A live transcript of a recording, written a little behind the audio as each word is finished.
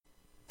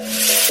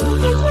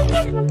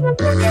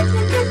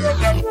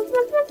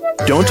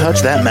Don't touch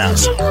that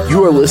mouse.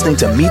 You are listening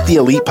to Meet the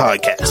Elite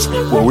Podcast,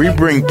 where we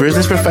bring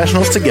business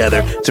professionals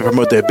together to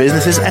promote their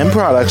businesses and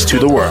products to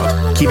the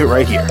world. Keep it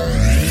right here.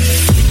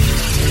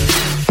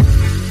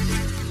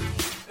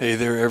 Hey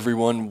there,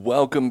 everyone.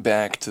 Welcome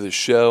back to the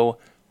show.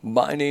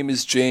 My name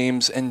is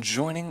James, and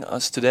joining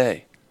us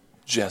today,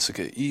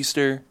 Jessica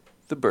Easter,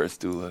 the birth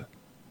doula.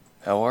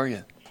 How are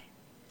you?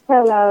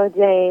 Hello,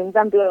 James.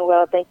 I'm doing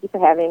well. Thank you for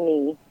having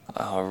me.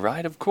 All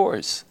right, of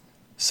course.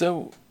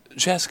 So,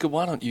 Jessica,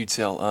 why don't you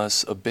tell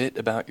us a bit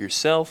about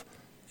yourself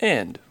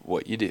and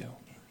what you do?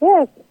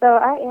 Yes, so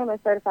I am a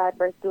certified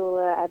birth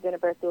doula. I've been a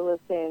birth doula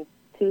since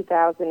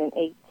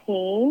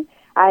 2018.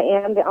 I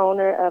am the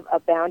owner of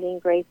Abounding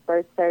Grace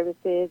Birth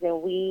Services,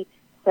 and we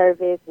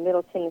service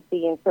Middle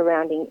Tennessee and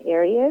surrounding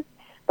areas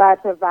by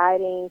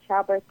providing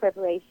childbirth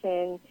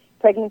preparation,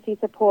 pregnancy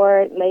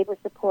support, labor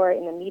support,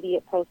 and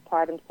immediate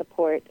postpartum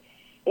support.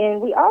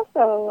 And we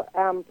also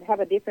have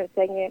a different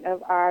segment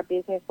of our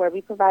business where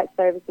we provide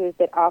services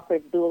that offer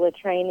doula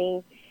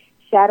training,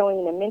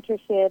 shadowing and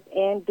mentorship,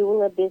 and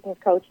doula business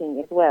coaching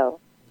as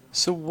well.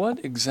 So what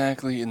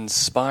exactly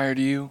inspired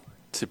you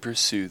to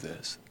pursue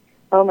this?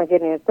 Oh, my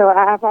goodness. So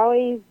I've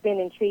always been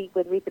intrigued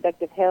with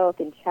reproductive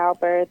health and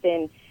childbirth,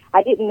 and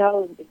I didn't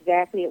know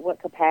exactly at what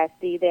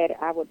capacity that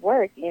I would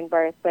work in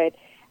birth, but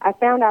I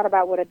found out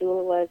about what a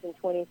doula was in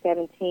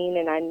 2017,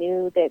 and I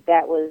knew that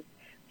that was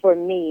for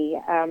me.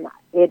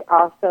 It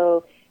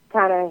also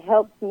kind of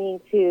helped me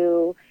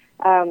to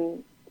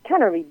kind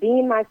of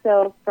redeem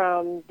myself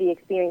from the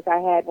experience I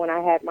had when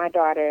I had my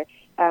daughter.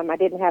 I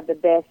didn't have the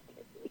best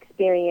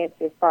experience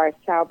as far as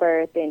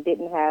childbirth and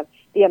didn't have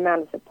the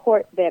amount of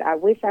support that I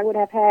wish I would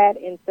have had.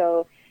 And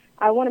so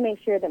I want to make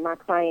sure that my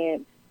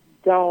clients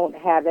don't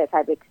have that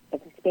type of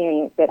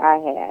experience that I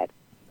had.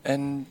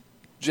 And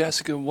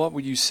Jessica, what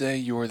would you say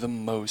you're the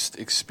most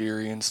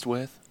experienced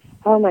with?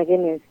 Oh, my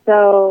goodness.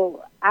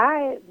 So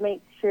I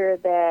make sure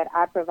that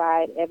I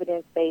provide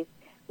evidence-based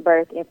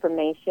birth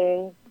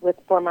information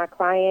for my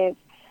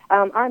clients.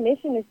 Our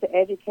mission is to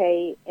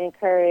educate,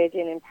 encourage,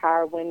 and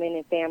empower women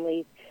and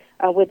families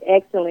with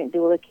excellent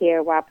doula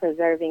care while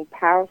preserving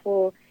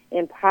powerful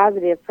and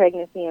positive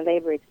pregnancy and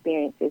labor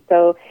experiences.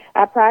 So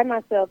I pride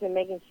myself in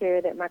making sure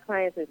that my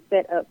clients are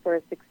set up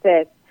for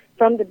success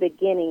from the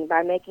beginning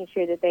by making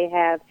sure that they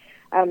have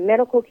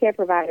medical care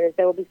providers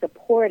that will be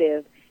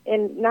supportive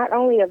and not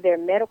only of their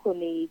medical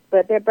needs,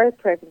 but their birth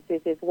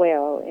preferences as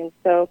well. And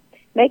so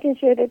making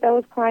sure that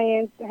those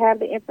clients have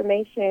the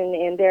information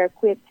and they're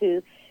equipped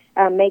to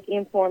make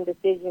informed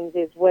decisions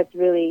is what's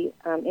really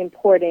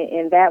important,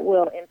 and that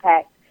will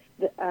impact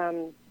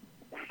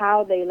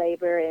how they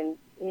labor and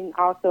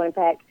also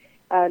impact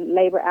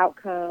labor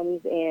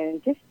outcomes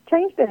and just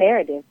change the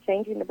narrative.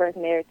 Changing the birth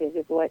narrative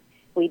is what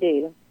we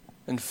do.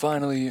 And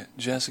finally,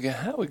 Jessica,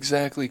 how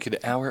exactly could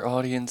our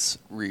audience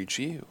reach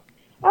you?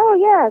 Oh,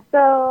 yeah.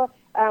 So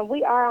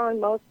we are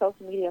on most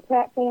social media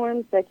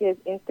platforms such as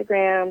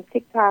Instagram,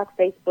 TikTok,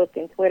 Facebook,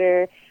 and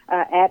Twitter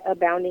at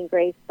Abounding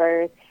Grace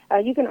Birth.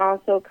 You can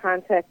also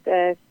contact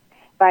us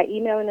by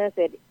emailing us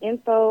at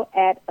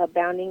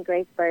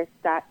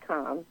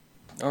info@aboundinggracebirth.com.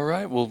 All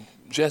right. Well,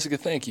 Jessica,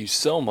 thank you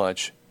so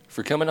much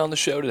for coming on the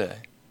show today.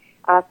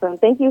 Awesome.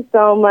 Thank you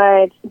so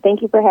much.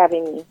 Thank you for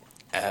having me.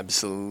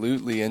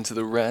 Absolutely. And to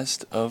the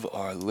rest of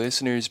our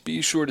listeners,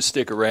 be sure to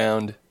stick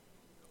around.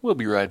 We'll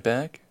be right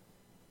back.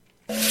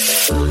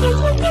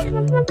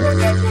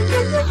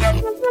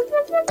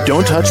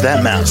 Don't touch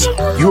that mouse.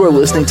 You are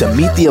listening to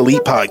Meet the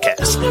Elite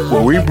Podcast,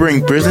 where we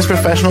bring business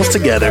professionals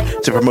together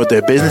to promote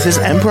their businesses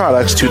and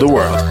products to the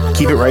world.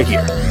 Keep it right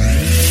here.